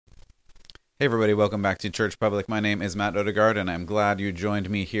Hey everybody, welcome back to Church Public. My name is Matt Odegaard, and I'm glad you joined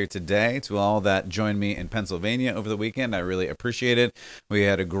me here today. To all that joined me in Pennsylvania over the weekend, I really appreciate it. We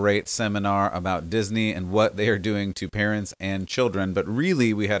had a great seminar about Disney and what they are doing to parents and children, but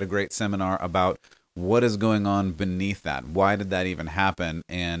really we had a great seminar about what is going on beneath that. Why did that even happen?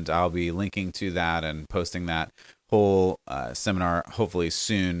 And I'll be linking to that and posting that whole seminar hopefully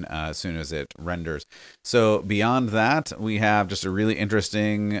soon, as soon as it renders. So beyond that, we have just a really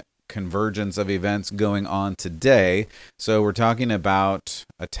interesting convergence of events going on today. So we're talking about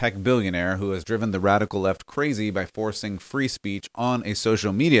a tech billionaire who has driven the radical left crazy by forcing free speech on a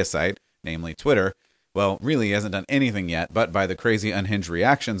social media site, namely Twitter. Well, really, he hasn't done anything yet, but by the crazy unhinged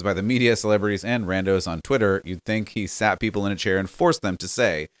reactions by the media, celebrities, and randos on Twitter, you'd think he sat people in a chair and forced them to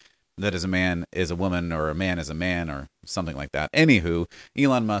say that as a man is a woman, or a man is a man, or something like that. Anywho,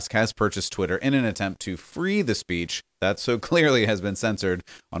 Elon Musk has purchased Twitter in an attempt to free the speech that so clearly has been censored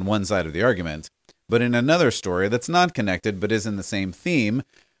on one side of the argument. But in another story that's not connected but is in the same theme,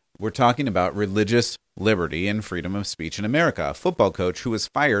 we're talking about religious liberty and freedom of speech in America. A football coach who was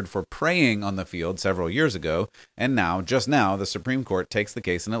fired for praying on the field several years ago, and just now, the Supreme Court takes the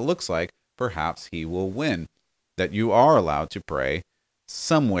case, and it looks like perhaps he will win. That you are allowed to pray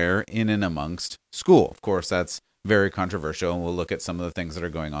somewhere in and amongst school. Of course, that's very controversial, and we'll look at some of the things that are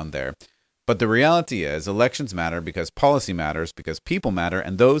going on there. But the reality is, elections matter because policy matters, because people matter,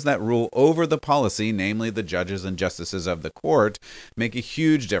 and those that rule over the policy, namely the judges and justices of the court, make a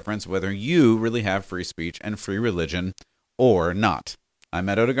huge difference whether you really have free speech and free religion or not. I'm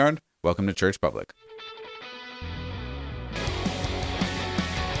Matt Odegaard. Welcome to Church Public.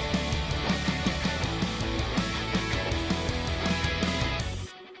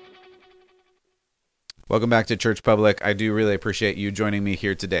 Welcome back to Church Public. I do really appreciate you joining me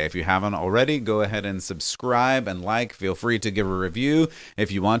here today. If you haven't already, go ahead and subscribe and like. Feel free to give a review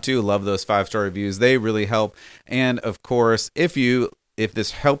if you want to. Love those 5-star reviews. They really help. And of course, if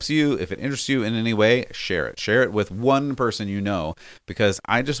this helps you, if it interests you in any way, share it. Share it with one person you know, because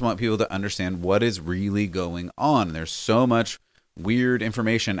I just want people to understand what is really going on. There's so much weird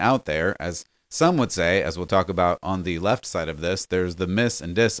information out there, as some would say, as we'll talk about on the left side of this. There's the mis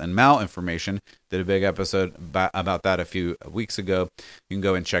and dis and malinformation. Did a big episode about that a few weeks ago. You can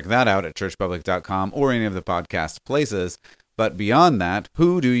go and check that out at churchpublic.com or any of the podcast places. But beyond that,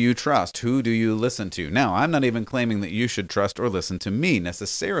 who do you trust? Who do you listen to? Now, I'm not even claiming that you should trust or listen to me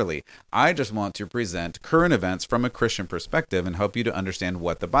necessarily. I just want to present current events from a Christian perspective and help you to understand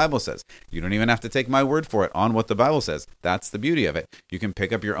what the Bible says. You don't even have to take my word for it on what the Bible says. That's the beauty of it. You can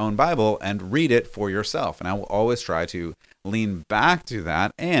pick up your own Bible and read it for yourself. And I will always try to lean back to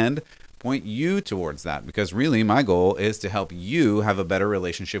that and point you towards that, because really my goal is to help you have a better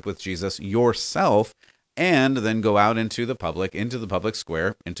relationship with Jesus yourself, and then go out into the public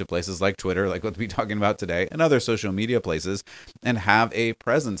square, into places like Twitter, like what we'll be talking about today, and other social media places, and have a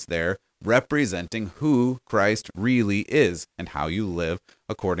presence there representing who Christ really is and how you live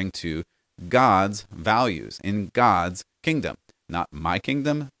according to God's values in God's kingdom. Not my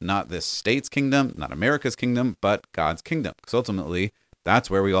kingdom, not this state's kingdom, not America's kingdom, but God's kingdom. Because ultimately, that's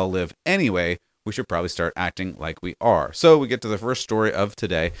where we all live anyway. We should probably start acting like we are. So we get to the first story of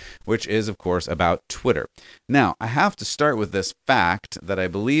today, which is, of course, about Twitter. Now, I have to start with this fact that I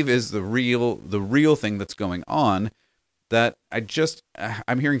believe is the real thing that's going on, that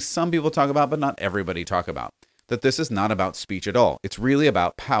I'm hearing some people talk about, but not everybody talk about. That this is not about speech at all. It's really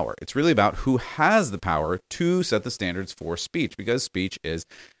about power. It's really about who has the power to set the standards for speech, because speech is,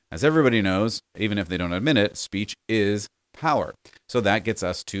 as everybody knows, even if they don't admit it, speech is power. So that gets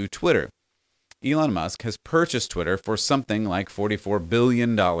us to Twitter. Elon Musk has purchased Twitter for something like $44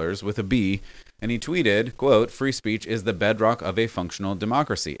 billion with a B, and he tweeted, quote, "Free speech is the bedrock of a functional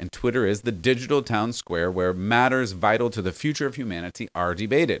democracy, and Twitter is the digital town square where matters vital to the future of humanity are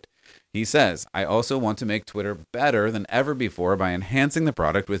debated." He says, "I also want to make Twitter better than ever before by enhancing the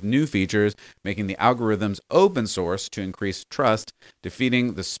product with new features, making the algorithms open source to increase trust,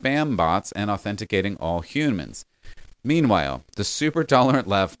 defeating the spam bots, and authenticating all humans." Meanwhile, the super tolerant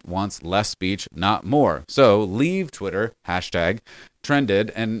left wants less speech, not more. So leave Twitter, hashtag,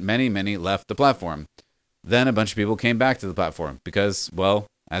 trended, and many left the platform. Then a bunch of people came back to the platform because, well,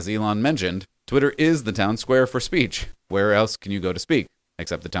 as Elon mentioned, Twitter is the town square for speech. Where else can you go to speak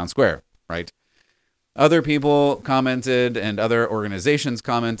except the town square, right? Other people commented and other organizations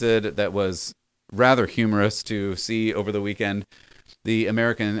commented that was rather humorous to see over the weekend. The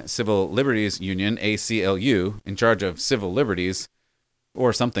American Civil Liberties Union, ACLU, in charge of civil liberties,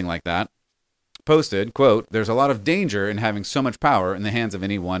 or something like that, posted, quote, "There's a lot of danger in having so much power in the hands of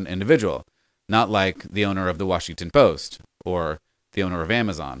any one individual, not like the owner of the Washington Post, or the owner of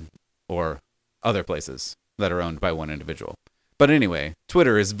Amazon, or other places that are owned by one individual. But anyway,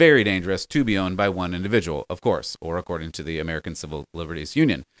 Twitter is very dangerous to be owned by one individual, of course, or according to the American Civil Liberties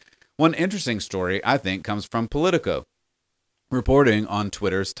Union. One interesting story, I think, comes from Politico, reporting on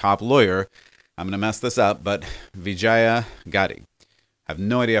Twitter's top lawyer. I'm going to mess this up, but Vijaya Gadde. I have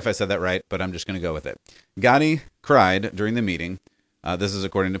no idea if I said that right, but I'm just going to go with it. Gadde cried during the meeting. This is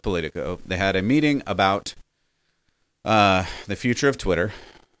according to Politico. They had a meeting about the future of Twitter,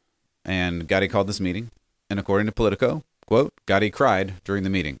 and Gadde called this meeting. And according to Politico, quote, Gadde cried during the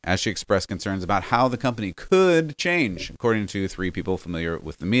meeting as she expressed concerns about how the company could change, according to 3 people familiar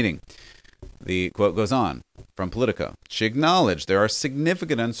with the meeting. The quote goes on from Politico. She acknowledged there are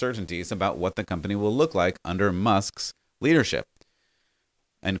significant uncertainties about what the company will look like under Musk's leadership.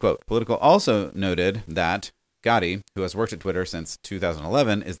 End quote. Politico also noted that Gadde, who has worked at Twitter since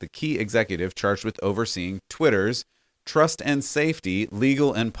 2011, is the key executive charged with overseeing Twitter's trust and safety,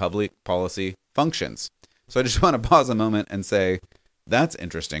 legal and public policy functions. So I just want to pause a moment and say, that's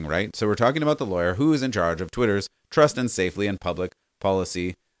interesting, right? So we're talking about the lawyer who is in charge of Twitter's trust and safety and public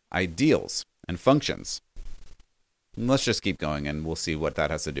policy ideals and functions. Let's just keep going and we'll see what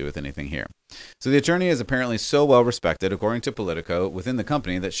that has to do with anything here. So the attorney is apparently so well respected, according to Politico, within the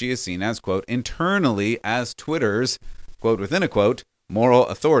company that she is seen as, quote, internally as Twitter's, quote, within a quote, moral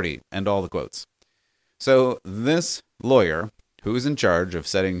authority, and all the quotes. So this lawyer, who is in charge of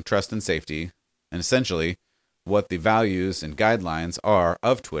setting trust and safety, and essentially what the values and guidelines are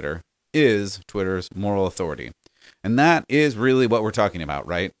of Twitter, is Twitter's moral authority. And that is really what we're talking about,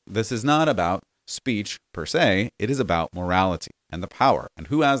 right? This is not about speech per se. It is about morality and the power, and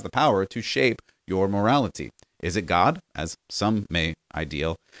who has the power to shape your morality. Is it God, as some may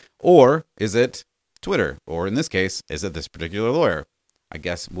ideal, or is it Twitter? Or in this case, is it this particular lawyer? I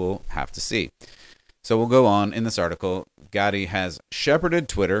guess we'll have to see. So we'll go on in this article. Gadde has shepherded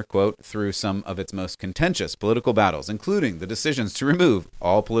Twitter, quote, through some of its most contentious political battles, including the decisions to remove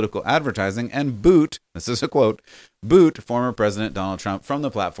all political advertising and boot, this is a quote, boot former President Donald Trump from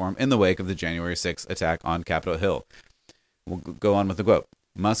the platform in the wake of the January 6th attack on Capitol Hill. We'll go on with the quote.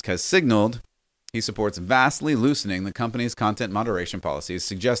 Musk has signaled he supports vastly loosening the company's content moderation policies,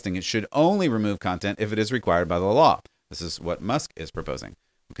 suggesting it should only remove content if it is required by the law. This is what Musk is proposing.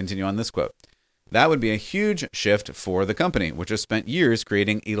 We'll continue on this quote. That would be a huge shift for the company, which has spent years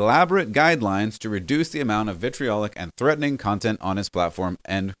creating elaborate guidelines to reduce the amount of vitriolic and threatening content on its platform,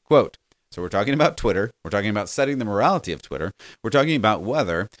 end quote. So we're talking about Twitter. We're talking about setting the morality of Twitter. We're talking about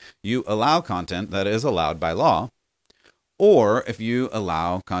whether you allow content that is allowed by law, or if you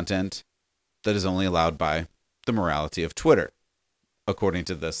allow content that is only allowed by the morality of Twitter, according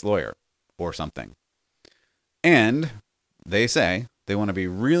to this lawyer, or something. And they say they want to be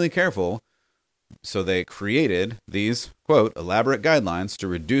really careful. So they created these, quote, elaborate guidelines to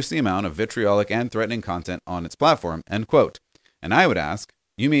reduce the amount of vitriolic and threatening content on its platform, end quote. And I would ask,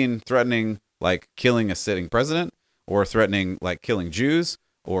 you mean threatening like killing a sitting president, or threatening like killing Jews,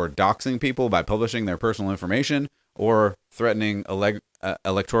 or doxing people by publishing their personal information, or threatening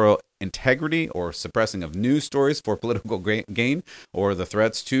electoral integrity, or suppressing of news stories for political gain, or the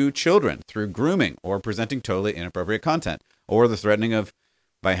threats to children through grooming, or presenting totally inappropriate content, or the threatening of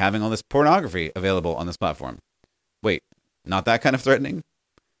by having all this pornography available on this platform. Wait, not that kind of threatening?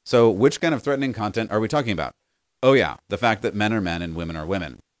 So which kind of threatening content are we talking about? Oh yeah, the fact that men are men and women are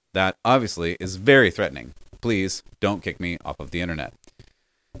women. That obviously is very threatening. Please don't kick me off of the internet.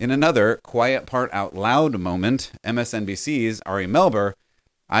 In another quiet part out loud moment, MSNBC's Ari Melber,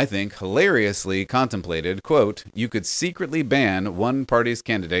 I think, hilariously contemplated, quote, you could secretly ban one party's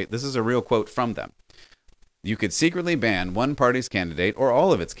candidate. This is a real quote from them. You could secretly ban one party's candidate or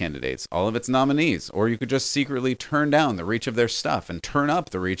all of its candidates, all of its nominees, or you could just secretly turn down the reach of their stuff and turn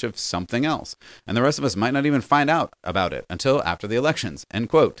up the reach of something else. And the rest of us might not even find out about it until after the elections, end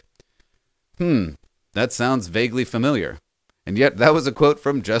quote. That sounds vaguely familiar. And yet that was a quote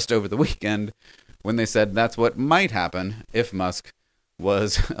from just over the weekend when they said that's what might happen if Musk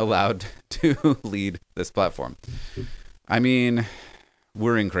was allowed to lead this platform. I mean,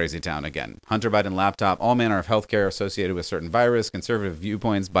 we're in crazy town again. Hunter Biden laptop, all manner of healthcare associated with certain virus, conservative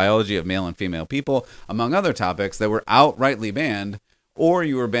viewpoints, biology of male and female people, among other topics that were outrightly banned, or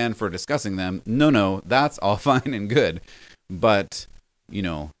you were banned for discussing them. No, that's all fine and good. But,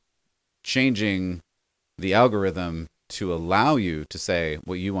 changing the algorithm to allow you to say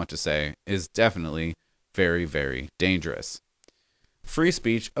what you want to say is definitely very, very dangerous. Free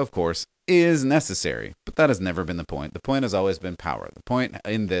speech, of course, is necessary, but that has never been the point. The point has always been power. The point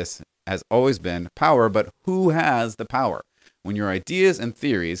in this has always been power, but who has the power? When your ideas and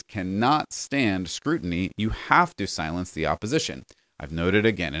theories cannot stand scrutiny, you have to silence the opposition. I've noted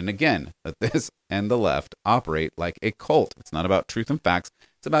again and again that this and the left operate like a cult. It's not about truth and facts.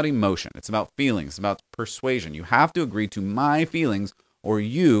 It's about emotion. It's about feelings. It's about persuasion. You have to agree to my feelings or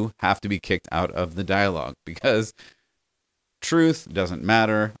you have to be kicked out of the dialogue, because truth doesn't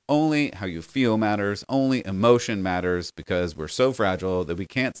matter. Only how you feel matters. Only emotion matters, because we're so fragile that we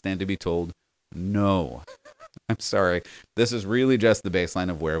can't stand to be told no. I'm sorry. This is really just the baseline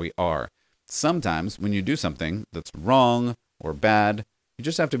of where we are. Sometimes when you do something that's wrong or bad, you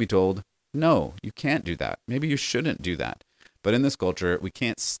just have to be told, no, you can't do that. Maybe you shouldn't do that. But in this culture, we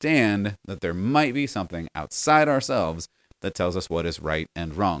can't stand that there might be something outside ourselves that tells us what is right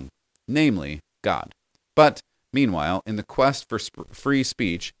and wrong, namely God. But meanwhile, in the quest for free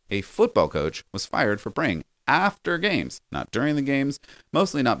speech, a football coach was fired for praying after games, not during the games,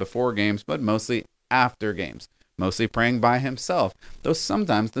 mostly not before games, but mostly after games. Mostly praying by himself, though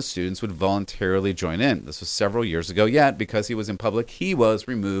sometimes the students would voluntarily join in. This was several years ago, yet because he was in public, he was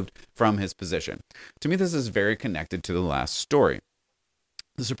removed from his position. To me, this is very connected to the last story.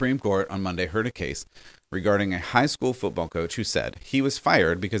 The Supreme Court on Monday heard a case regarding a high school football coach who said he was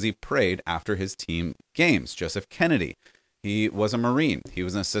fired because he prayed after his team games. Joseph Kennedy, he was a Marine. He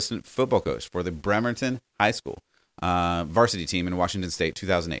was an assistant football coach for the Bremerton High School varsity team in Washington State,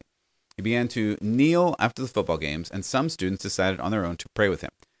 2008. He began to kneel after the football games, and some students decided on their own to pray with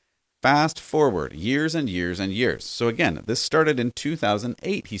him. Fast forward years and years and years. So again, this started in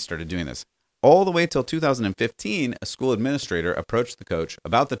 2008. He started doing this. All the way till 2015, a school administrator approached the coach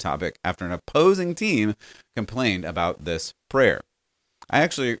about the topic after an opposing team complained about this prayer. I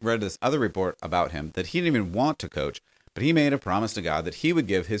actually read this other report about him that he didn't even want to coach, but he made a promise to God that he would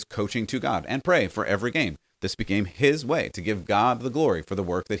give his coaching to God and pray for every game. This became his way to give God the glory for the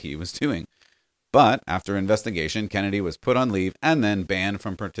work that he was doing. But after investigation, Kennedy was put on leave and then banned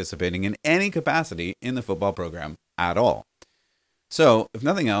from participating in any capacity in the football program at all. So, if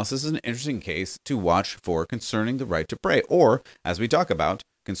nothing else, this is an interesting case to watch for concerning the right to pray, or, as we talk about,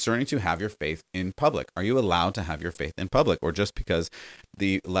 concerning to have your faith in public. Are you allowed to have your faith in public? Or just because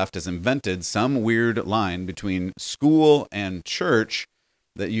the left has invented some weird line between school and church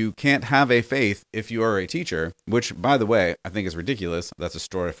that you can't have a faith if you are a teacher, which, by the way, I think is ridiculous. That's a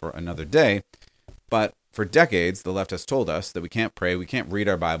story for another day. But for decades, the left has told us that we can't pray, we can't read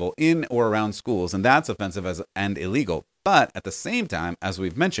our Bible in or around schools, and that's offensive and illegal. But at the same time, as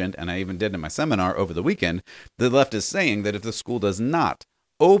we've mentioned, and I even did in my seminar over the weekend, the left is saying that if the school does not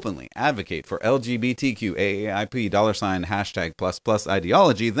openly advocate for LGBTQ, AAIP, $#+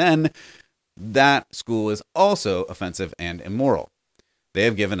 ideology, then that school is also offensive and immoral. They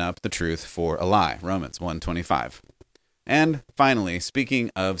have given up the truth for a lie, Romans 1:25. And finally,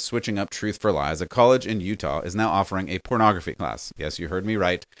 speaking of switching up truth for lies, a college in Utah is now offering a pornography class. Yes, you heard me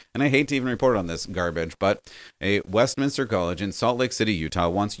right. And I hate to even report on this garbage, but a Westminster College in Salt Lake City, Utah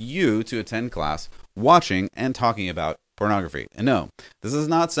wants you to attend class watching and talking about pornography. And no, this is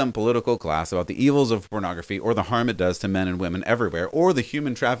not some political class about the evils of pornography or the harm it does to men and women everywhere or the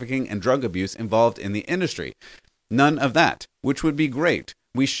human trafficking and drug abuse involved in the industry. None of that, which would be great.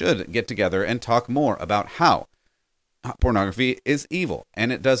 We should get together and talk more about how pornography is evil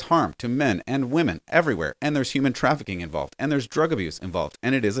and it does harm to men and women everywhere, and there's human trafficking involved and there's drug abuse involved,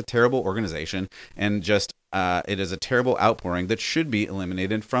 and it is a terrible organization, and just it is a terrible outpouring that should be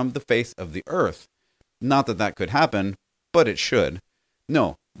eliminated from the face of the earth. Not that that could happen, but it should.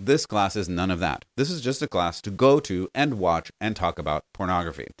 No, this class is none of that. This is just a class to go to and watch and talk about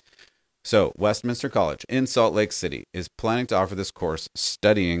pornography. So, Westminster College in Salt Lake City is planning to offer this course,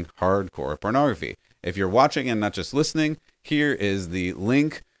 Studying Hardcore Pornography. If you're watching and not just listening, here is the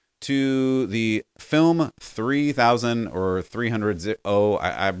link to the film 3000 or 300.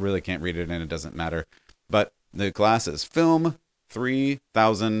 I really can't read it and it doesn't matter. But the class is Film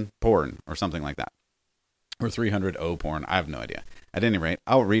 3000 Porn or something like that. Or 300 porn. I have no idea. At any rate,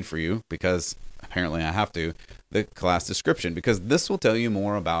 I'll read for you, because apparently I have to, the class description, because this will tell you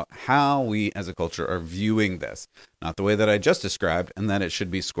more about how we as a culture are viewing this. Not the way that I just described, and that it should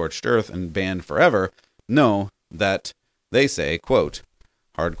be scorched earth and banned forever. No, that they say, quote,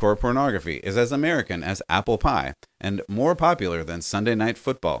 hardcore pornography is as American as apple pie and more popular than Sunday night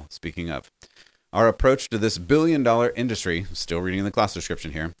football. Speaking of, our approach to this billion-dollar industry, still reading the class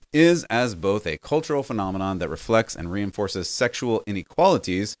description here, is as both a cultural phenomenon that reflects and reinforces sexual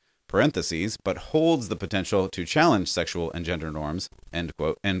inequalities, parentheses, but holds the potential to challenge sexual and gender norms, end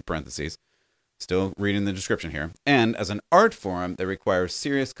quote, end parentheses. Still reading the description here. And as an art form that requires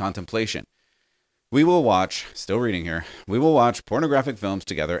serious contemplation. We will watch, still reading here, we will watch pornographic films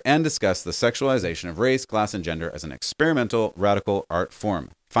together and discuss the sexualization of race, class, and gender as an experimental, radical art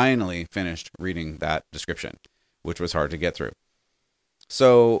form. Finally finished reading that description, which was hard to get through.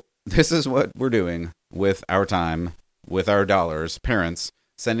 So this is what we're doing with our time, with our dollars, parents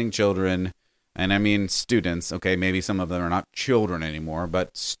sending children, and I mean students, okay, maybe some of them are not children anymore,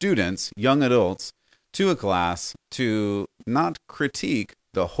 but students, young adults, to a class to not critique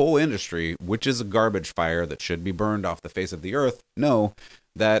the whole industry, which is a garbage fire that should be burned off the face of the earth. No,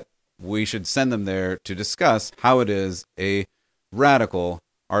 that we should send them there to discuss how it is a radical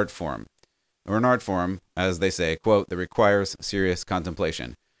art form, or an art form, as they say, quote, that requires serious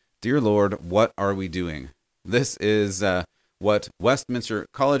contemplation. Dear Lord, what are we doing? This is what Westminster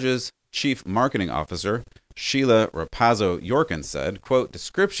College's Chief Marketing Officer, Sheila Rapazzo-Yorkin, said, quote,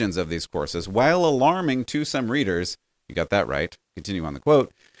 descriptions of these courses, while alarming to some readers, you got that right, continue on the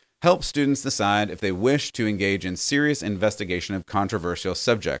quote, help students decide if they wish to engage in serious investigation of controversial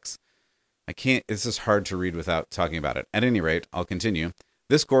subjects. This is hard to read without talking about it. At any rate, I'll continue.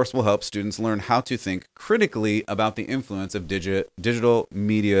 This course will help students learn how to think critically about the influence of digital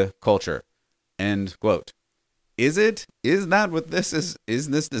media culture. End quote. Is that what this is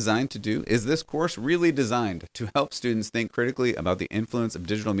this designed to do? Is this course really designed to help students think critically about the influence of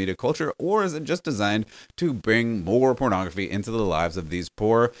digital media culture, or is it just designed to bring more pornography into the lives of these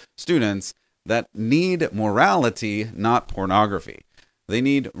poor students that need morality, not pornography? They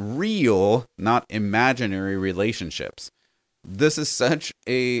need real, not imaginary relationships. This is such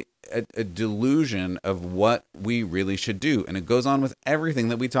a delusion of what we really should do, and it goes on with everything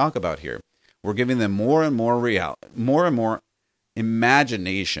that we talk about here. We're giving them more and more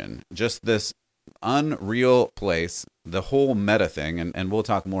imagination, just this unreal place, the whole meta thing, and we'll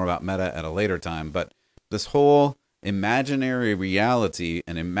talk more about meta at a later time, but this whole imaginary reality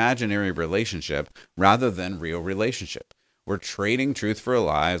and imaginary relationship rather than real relationship. We're trading truth for a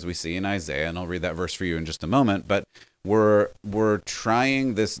lie, as we see in Isaiah, and I'll read that verse for you in just a moment, but we're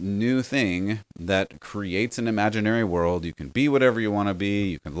trying this new thing that creates an imaginary world. You can be whatever you want to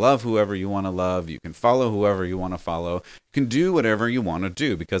be. You can love whoever you want to love. You can follow whoever you want to follow. You can do whatever you want to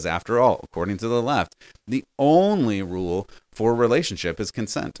do, because after all, according to the left, the only rule for a relationship is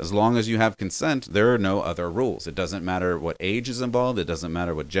consent. As long as you have consent, there are no other rules. It doesn't matter what age is involved. It doesn't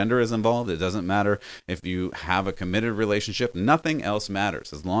matter what gender is involved. It doesn't matter if you have a committed relationship. Nothing else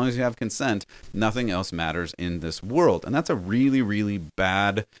matters. As long as you have consent, nothing else matters in this world. And that's a really, really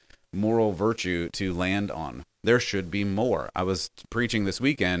bad moral virtue to land on. There should be more. I was preaching this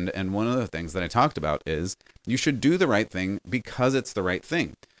weekend, and one of the things that I talked about is you should do the right thing because it's the right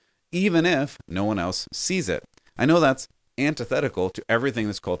thing, even if no one else sees it. I know that's antithetical to everything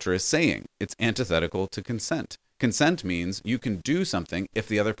this culture is saying. It's antithetical to consent. Consent means you can do something if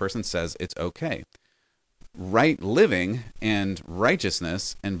the other person says it's okay. Right living and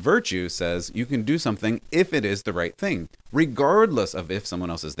righteousness and virtue says you can do something if it is the right thing, regardless of if someone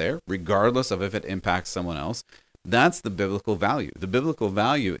else is there, regardless of if it impacts someone else. That's the biblical value. The biblical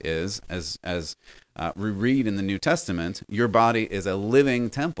value is, as we read in the New Testament, your body is a living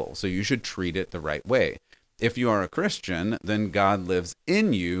temple, so you should treat it the right way. If you are a Christian, then God lives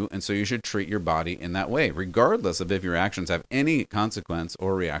in you, and so you should treat your body in that way, regardless of if your actions have any consequence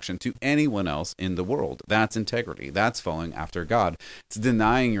or reaction to anyone else in the world. That's integrity. That's following after God. It's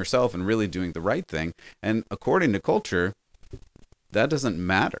denying yourself and really doing the right thing. And according to culture, that doesn't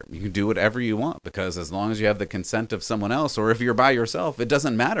matter. You can do whatever you want, because as long as you have the consent of someone else, or if you're by yourself, it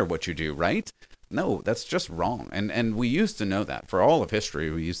doesn't matter what you do, right? No, that's just wrong. And we used to know that. For all of history,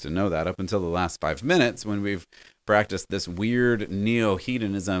 we used to know that up until the last 5 minutes, when we've practiced this weird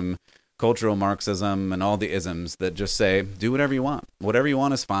neo-hedonism, cultural Marxism, and all the isms that just say, do whatever you want. Whatever you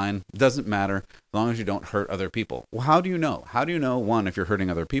want is fine. It doesn't matter as long as you don't hurt other people. Well, how do you know? How do you know, one, if you're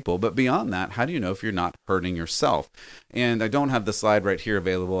hurting other people? But beyond that, how do you know if you're not hurting yourself? And I don't have the slide right here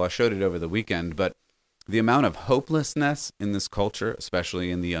available. I showed it over the weekend, but the amount of hopelessness in this culture,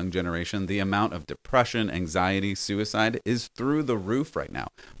 especially in the young generation, the amount of depression, anxiety, suicide is through the roof right now.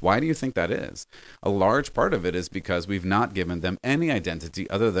 Why do you think that is? A large part of it is because we've not given them any identity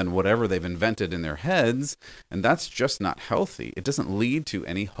other than whatever they've invented in their heads, and that's just not healthy. It doesn't lead to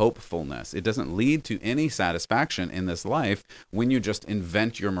any hopefulness. It doesn't lead to any satisfaction in this life when you just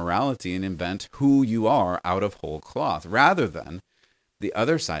invent your morality and invent who you are out of whole cloth, rather than the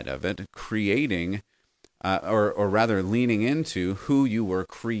other side of it, creating or rather leaning into who you were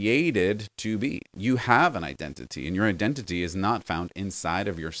created to be. You have an identity, and your identity is not found inside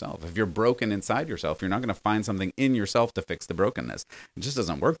of yourself. If you're broken inside yourself, you're not going to find something in yourself to fix the brokenness. It just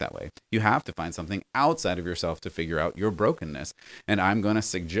doesn't work that way. You have to find something outside of yourself to figure out your brokenness. And I'm going to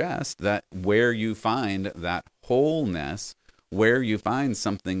suggest that where you find that wholeness Where you find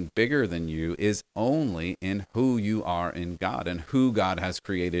something bigger than you is only in who you are in God and who God has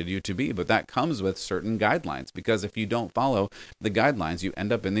created you to be. But that comes with certain guidelines, because if you don't follow the guidelines, you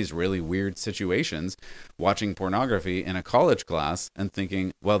end up in these really weird situations, watching pornography in a college class and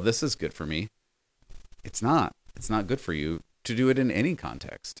thinking, well, this is good for me. It's not. It's not good for you to do it in any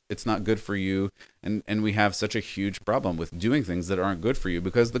context. It's not good for you. And we have such a huge problem with doing things that aren't good for you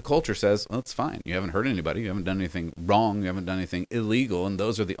because the culture says, well, it's fine. You haven't hurt anybody. You haven't done anything wrong. You haven't done anything illegal. And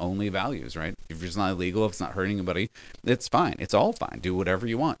those are the only values, right? If it's not illegal, if it's not hurting anybody, it's fine. It's all fine. Do whatever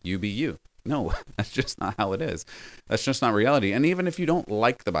you want. You be you. No, that's just not how it is. That's just not reality. And even if you don't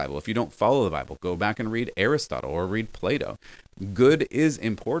like the Bible, if you don't follow the Bible, go back and read Aristotle or read Plato. Good is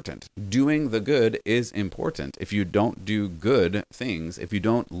important. Doing the good is important. If you don't do good things, if you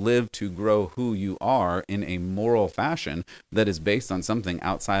don't live to grow who you are in a moral fashion that is based on something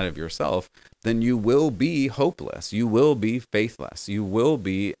outside of yourself, then you will be hopeless. You will be faithless. You will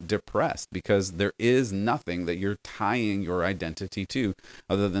be depressed because there is nothing that you're tying your identity to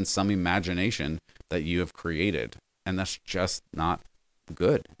other than some imagination that you have created. And that's just not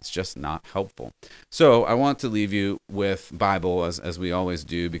good. It's just not helpful. So I want to leave you with Bible as we always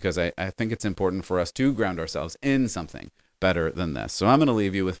do, because I think it's important for us to ground ourselves in something better than this. So I'm going to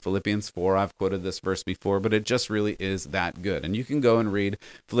leave you with Philippians 4. I've quoted this verse before, but it just really is that good. And you can go and read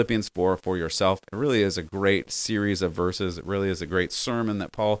Philippians 4 for yourself. It really is a great series of verses. It really is a great sermon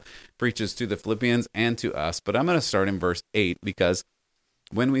that Paul preaches to the Philippians and to us. But I'm going to start in verse 8, because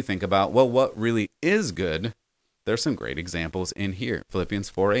when we think about, well, what really is good, there's some great examples in here. Philippians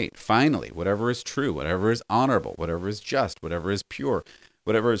 4:8. Finally, whatever is true, whatever is honorable, whatever is just, whatever is pure,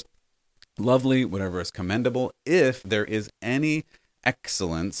 whatever is lovely, whatever is commendable, if there is any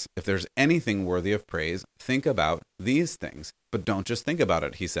excellence, if there's anything worthy of praise, think about these things. But don't just think about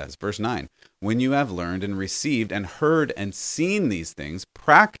it, he says. Verse 9. When you have learned and received and heard and seen these things,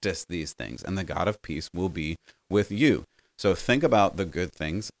 practice these things, and the God of peace will be with you. So think about the good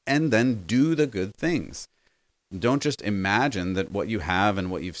things and then do the good things. Don't just imagine that what you have and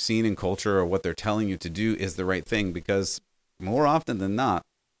what you've seen in culture or what they're telling you to do is the right thing, because more often than not,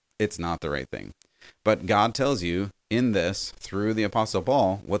 it's not the right thing. But God tells you in this, through the Apostle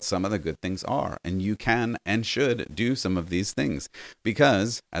Paul, what some of the good things are. And you can and should do some of these things.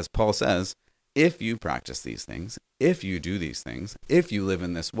 Because, as Paul says, if you practice these things, if you do these things, if you live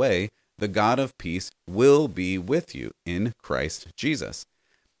in this way, the God of peace will be with you in Christ Jesus.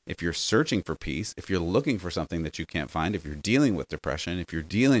 If you're searching for peace, if you're looking for something that you can't find, if you're dealing with depression, if you're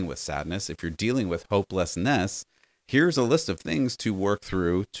dealing with sadness, if you're dealing with hopelessness, here's a list of things to work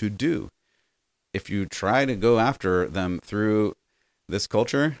through to do. If you try to go after them through this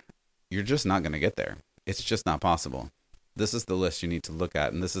culture, you're just not going to get there. It's just not possible. This is the list you need to look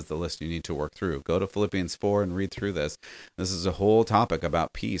at, and this is the list you need to work through. Go to Philippians 4 and read through this. This is a whole topic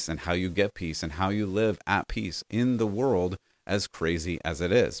about peace and how you get peace and how you live at peace in the world, as crazy as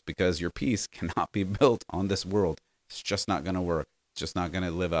it is, because your peace cannot be built on this world. It's just not going to work. It's just not going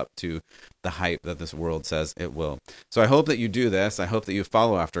to live up to the hype that this world says it will. So I hope that you do this. I hope that you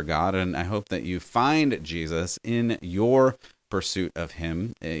follow after God, and I hope that you find Jesus in your pursuit of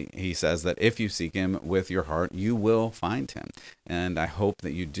him. He says that if you seek him with your heart, you will find him. And I hope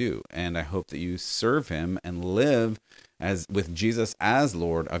that you do. And I hope that you serve him and live as with Jesus as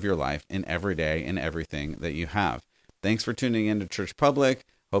Lord of your life in every day, in everything that you have. Thanks for tuning in to Church Public.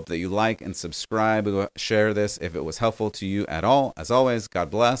 Hope that you like and subscribe. Share this if it was helpful to you at all. As always,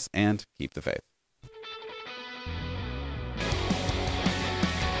 God bless and keep the faith.